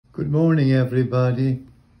Good morning, everybody.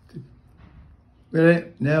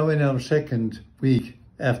 We're now in our second week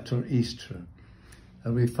after Easter,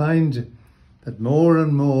 and we find that more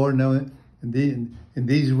and more now in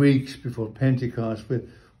these weeks before Pentecost,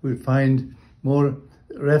 we find more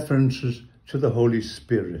references to the Holy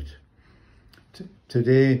Spirit.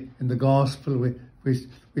 Today in the Gospel,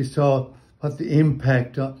 we saw what the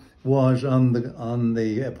impact was on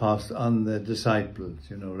the apostles, on the disciples.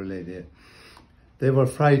 Really. They were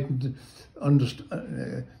frightened,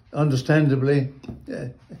 understandably,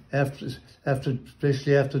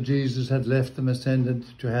 especially after Jesus had left them, ascended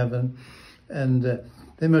to heaven, and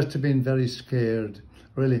they must have been very scared,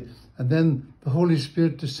 really. And then the Holy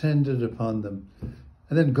Spirit descended upon them,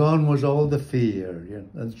 and then gone was all the fear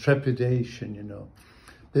and trepidation.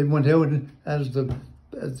 They went out, and as the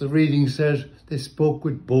reading says, they spoke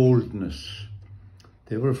with boldness.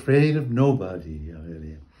 They were afraid of nobody,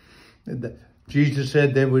 really. Jesus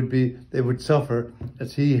said they would suffer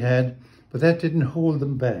as he had, but that didn't hold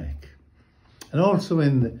them back. And also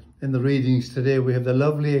in the readings today, we have the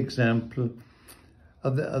lovely example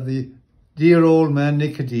of the dear old man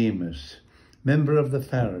Nicodemus, member of the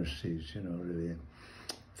Pharisees. Really.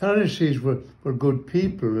 Pharisees were good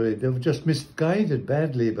people, really. They were just misguided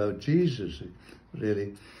badly about Jesus,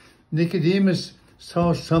 really. Nicodemus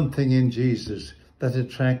saw something in Jesus that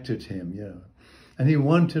attracted him, and he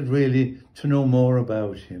wanted really to know more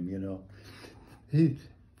about him,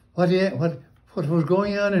 What was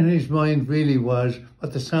going on in his mind really was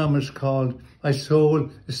what the psalmist called, "My soul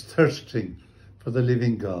is thirsting for the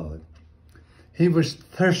living God." He was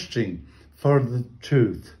thirsting for the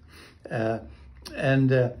truth. In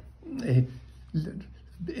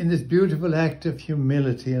this beautiful act of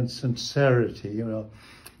humility and sincerity,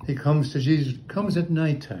 he comes to Jesus, comes at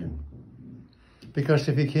night time. Because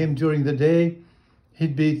if he came during the day,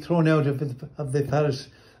 he'd be thrown out of the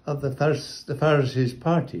Pharisees'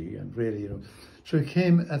 party, and really, So he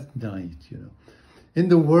came at night, In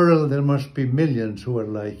the world, there must be millions who are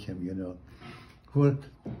like him, who are,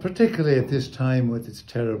 particularly at this time with its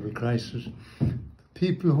terrible crisis,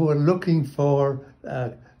 people who are looking for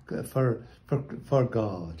God,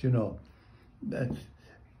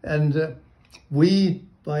 And we,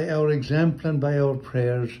 by our example and by our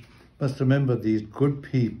prayers, must remember these good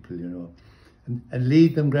people, and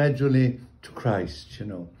lead them gradually to Christ,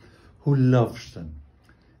 who loves them.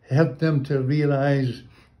 Help them to realize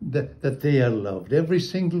that they are loved, every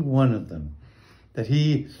single one of them, that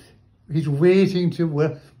he's waiting to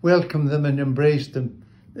welcome them and embrace them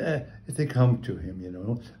if they come to him, and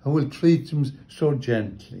will treat them so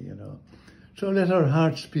gently, So let our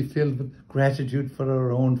hearts be filled with gratitude for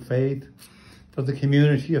our own faith, for the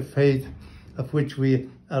community of faith of which we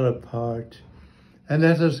are a part. And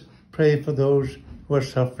let us pray for those who are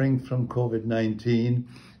suffering from COVID-19,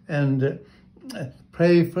 and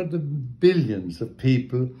pray for the billions of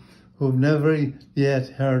people who have never yet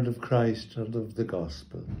heard of Christ or of the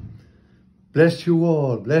gospel. Bless you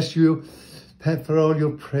all. Bless you for all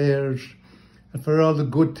your prayers and for all the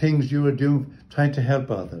good things you are doing, trying to help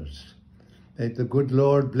others. May the good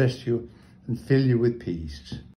Lord bless you and fill you with peace.